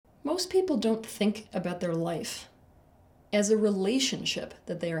Most people don't think about their life as a relationship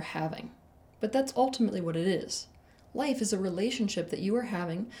that they are having, but that's ultimately what it is. Life is a relationship that you are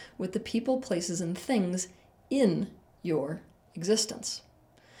having with the people, places, and things in your existence.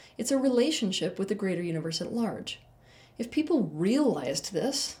 It's a relationship with the greater universe at large. If people realized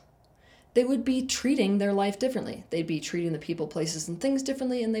this, they would be treating their life differently. They'd be treating the people, places, and things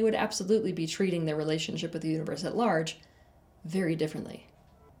differently, and they would absolutely be treating their relationship with the universe at large very differently.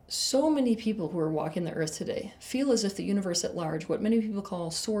 So many people who are walking the earth today feel as if the universe at large, what many people call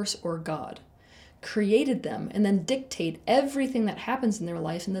source or God, created them and then dictate everything that happens in their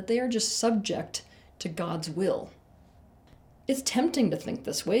life, and that they are just subject to God's will. It's tempting to think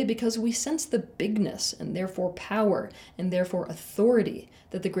this way because we sense the bigness and therefore power and therefore authority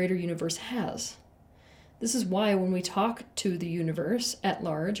that the greater universe has. This is why when we talk to the universe at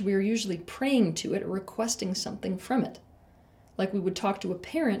large, we are usually praying to it or requesting something from it. Like we would talk to a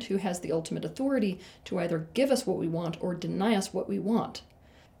parent who has the ultimate authority to either give us what we want or deny us what we want.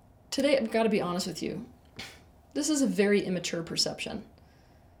 Today, I've got to be honest with you. This is a very immature perception.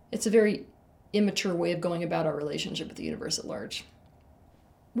 It's a very immature way of going about our relationship with the universe at large.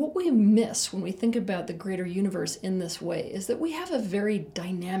 What we miss when we think about the greater universe in this way is that we have a very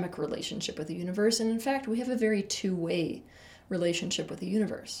dynamic relationship with the universe, and in fact, we have a very two-way relationship with the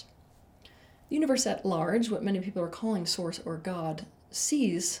universe. The universe at large, what many people are calling source or God,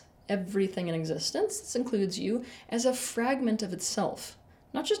 sees everything in existence, this includes you, as a fragment of itself.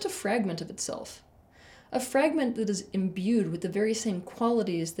 Not just a fragment of itself. A fragment that is imbued with the very same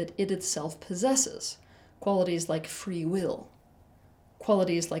qualities that it itself possesses. Qualities like free will.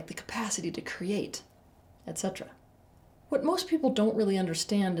 Qualities like the capacity to create, etc. What most people don't really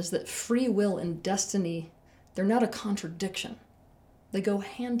understand is that free will and destiny, they're not a contradiction. They go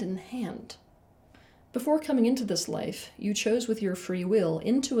hand in hand. Before coming into this life, you chose with your free will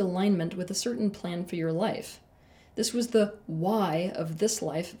into alignment with a certain plan for your life. This was the why of this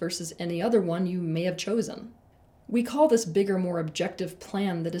life versus any other one you may have chosen. We call this bigger, more objective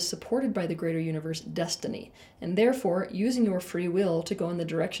plan that is supported by the greater universe destiny, and therefore using your free will to go in the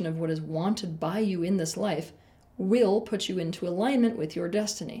direction of what is wanted by you in this life will put you into alignment with your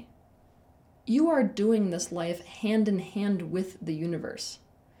destiny. You are doing this life hand in hand with the universe,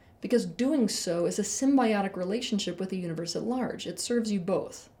 because doing so is a symbiotic relationship with the universe at large. It serves you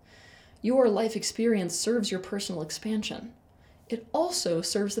both. Your life experience serves your personal expansion. It also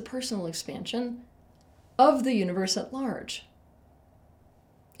serves the personal expansion of the universe at large.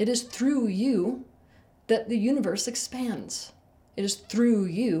 It is through you that the universe expands. It is through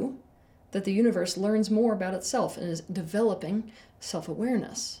you that the universe learns more about itself and is developing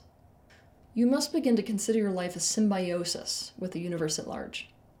self-awareness. You must begin to consider your life a symbiosis with the universe at large,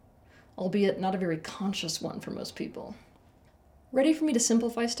 albeit not a very conscious one for most people. Ready for me to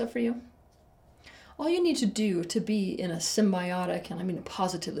simplify stuff for you? All you need to do to be in a symbiotic, and I mean a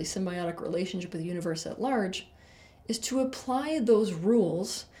positively symbiotic relationship with the universe at large, is to apply those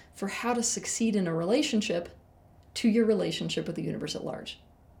rules for how to succeed in a relationship to your relationship with the universe at large.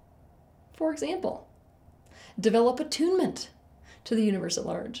 For example, develop attunement to the universe at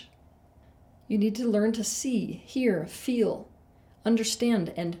large. You need to learn to see, hear, feel,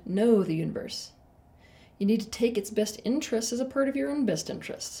 understand, and know the universe. You need to take its best interests as a part of your own best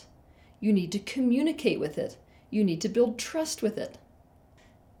interests. You need to communicate with it. You need to build trust with it.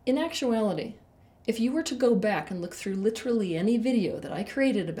 In actuality, if you were to go back and look through literally any video that I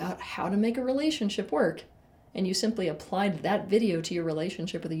created about how to make a relationship work, and you simply applied that video to your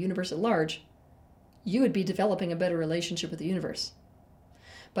relationship with the universe at large, you would be developing a better relationship with the universe.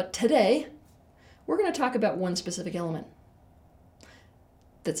 But today, we're going to talk about one specific element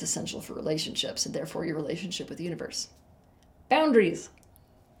that's essential for relationships and therefore your relationship with the universe. Boundaries.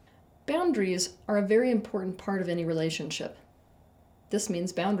 Boundaries are a very important part of any relationship. This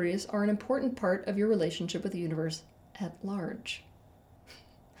means boundaries are an important part of your relationship with the universe at large.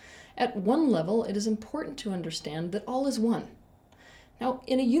 At one level, it is important to understand that all is one. Now,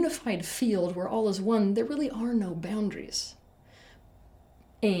 in a unified field where all is one, there really are no boundaries.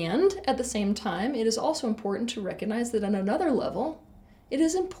 And at the same time, it is also important to recognize that on another level, it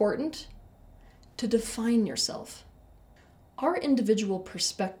is important to define yourself. Our individual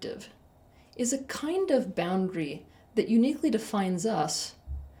perspective is a kind of boundary that uniquely defines us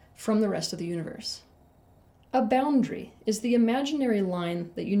from the rest of the universe. A boundary is the imaginary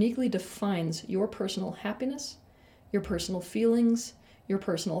line that uniquely defines your personal happiness, your personal feelings, your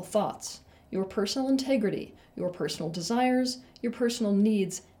personal thoughts, your personal integrity, your personal desires, your personal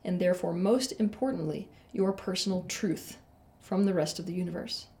needs, and therefore, most importantly, your personal truth from the rest of the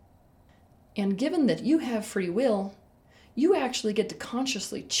universe. And given that you have free will, You actually get to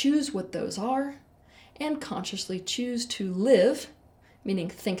consciously choose what those are and consciously choose to live, meaning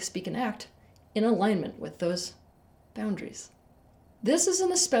think, speak, and act, in alignment with those boundaries. This is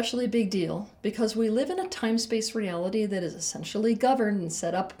an especially big deal because we live in a time-space reality that is essentially governed and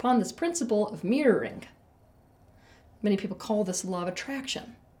set up upon this principle of mirroring. Many people call this law of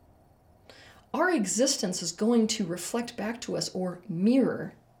attraction. Our existence is going to reflect back to us or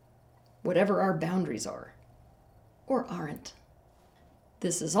mirror whatever our boundaries are, or aren't.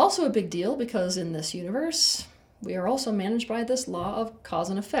 This is also a big deal because in this universe, we are also managed by this law of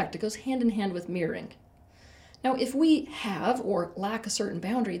cause and effect. It goes hand in hand with mirroring. Now, if we have or lack a certain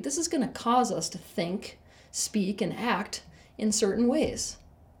boundary, this is going to cause us to think, speak, and act in certain ways.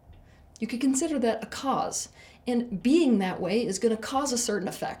 You could consider that a cause, and being that way is going to cause a certain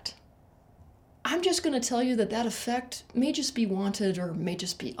effect. I'm just going to tell you that that effect may just be wanted or may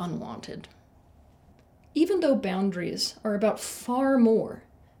just be unwanted. Even though boundaries are about far more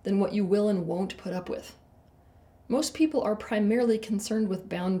than what you will and won't put up with, most people are primarily concerned with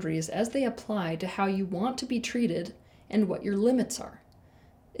boundaries as they apply to how you want to be treated and what your limits are.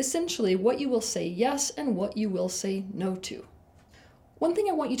 Essentially, what you will say yes and what you will say no to. One thing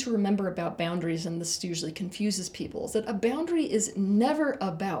I want you to remember about boundaries, and this usually confuses people, is that a boundary is never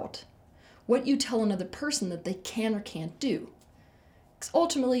about what you tell another person that they can or can't do. Because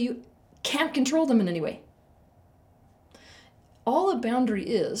ultimately, you can't control them in any way. All a boundary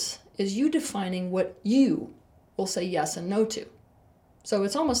is you defining what you will say yes and no to. So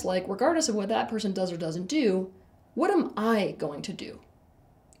it's almost like, regardless of what that person does or doesn't do, what am I going to do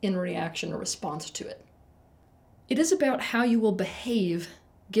in reaction or response to it? It is about how you will behave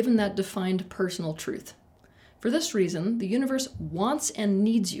given that defined personal truth. For this reason, the universe wants and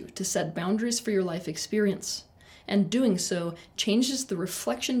needs you to set boundaries for your life experience, and doing so changes the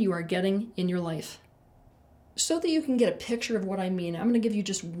reflection you are getting in your life. So that you can get a picture of what I mean, I'm going to give you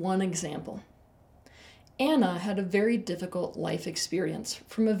just one example. Anna had a very difficult life experience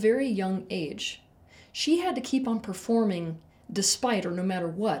from a very young age. She had to keep on performing despite or no matter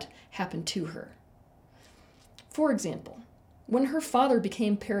what happened to her. For example, when her father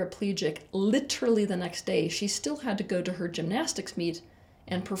became paraplegic, literally the next day, she still had to go to her gymnastics meet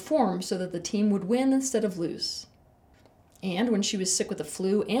and perform so that the team would win instead of lose. And when she was sick with the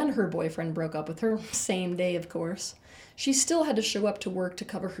flu and her boyfriend broke up with her, same day of course, she still had to show up to work to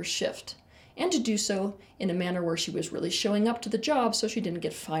cover her shift, and to do so in a manner where she was really showing up to the job so she didn't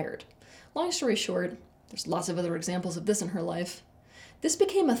get fired. Long story short, there's lots of other examples of this in her life. This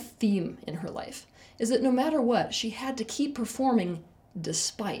became a theme in her life, is that no matter what, she had to keep performing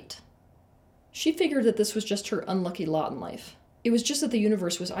despite. She figured that this was just her unlucky lot in life. It was just that the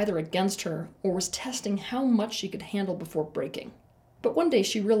universe was either against her or was testing how much she could handle before breaking. But one day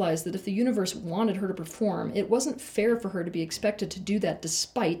she realized that if the universe wanted her to perform, it wasn't fair for her to be expected to do that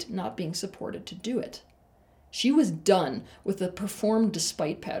despite not being supported to do it. She was done with the perform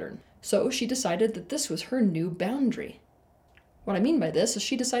despite pattern, so she decided that this was her new boundary. What I mean by this is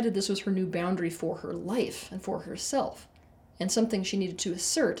she decided this was her new boundary for her life and for herself, and something she needed to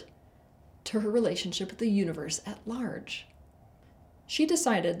assert to her relationship with the universe at large. She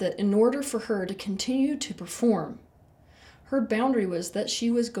decided that in order for her to continue to perform, her boundary was that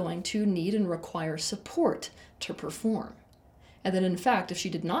she was going to need and require support to perform. And that in fact, if she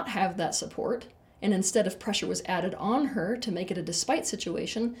did not have that support, and instead if pressure was added on her to make it a despite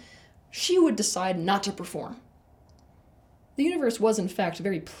situation, she would decide not to perform. The universe was in fact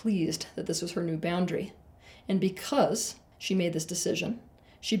very pleased that this was her new boundary. And because she made this decision,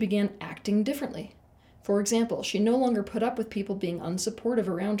 she began acting differently. For example, she no longer put up with people being unsupportive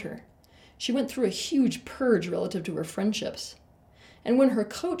around her. She went through a huge purge relative to her friendships. And when her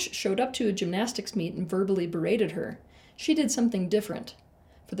coach showed up to a gymnastics meet and verbally berated her, she did something different.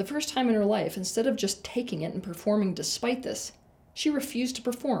 For the first time in her life, instead of just taking it and performing despite this, she refused to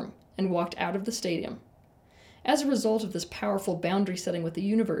perform and walked out of the stadium. As a result of this powerful boundary setting with the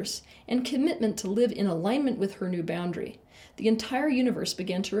universe and commitment to live in alignment with her new boundary, the entire universe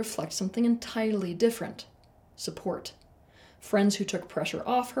began to reflect something entirely different: support. Friends who took pressure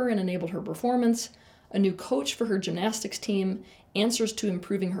off her and enabled her performance, a new coach for her gymnastics team, answers to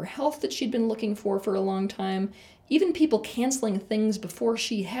improving her health that she'd been looking for a long time, even people canceling things before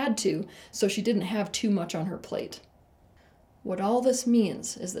she had to so she didn't have too much on her plate. What all this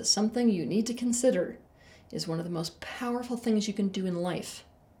means is that something you need to consider is one of the most powerful things you can do in life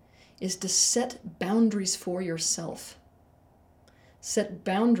is to set boundaries for yourself. Set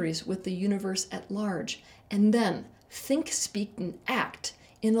boundaries with the universe at large, and then think, speak, and act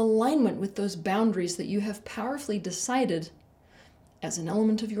in alignment with those boundaries that you have powerfully decided as an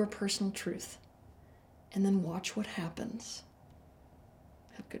element of your personal truth. and then watch what happens.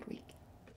 Have a good week.